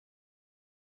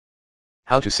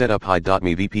How to set up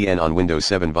Hide.me VPN on Windows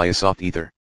 7 via Softether.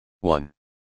 1.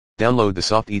 Download the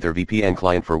Softether VPN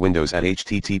client for Windows at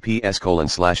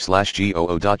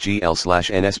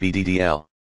https://goo.gl/nsbddl.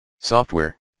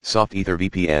 Software, Softether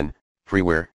VPN,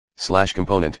 freeware,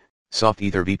 /component,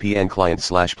 Softether VPN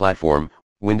client/platform,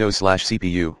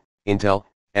 Windows/CPU, Intel,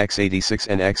 x86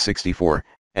 and x64,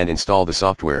 and install the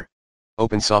software.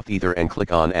 Open Softether and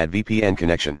click on Add VPN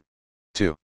connection.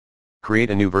 2.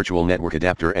 Create a new virtual network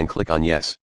adapter and click on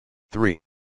Yes. 3.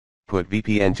 Put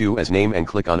VPN2 as name and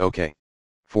click on OK.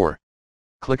 4.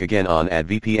 Click again on Add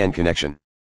VPN connection.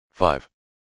 5.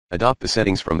 Adopt the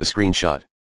settings from the screenshot.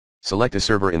 Select a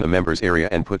server in the members area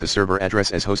and put the server address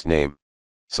as host name.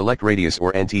 Select radius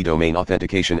or NT domain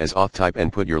authentication as auth type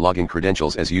and put your login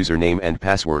credentials as username and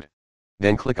password.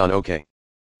 Then click on OK.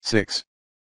 6.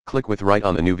 Click with right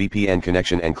on the new VPN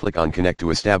connection and click on Connect to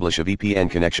establish a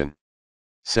VPN connection.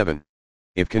 7.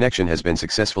 If connection has been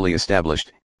successfully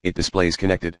established, it displays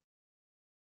connected.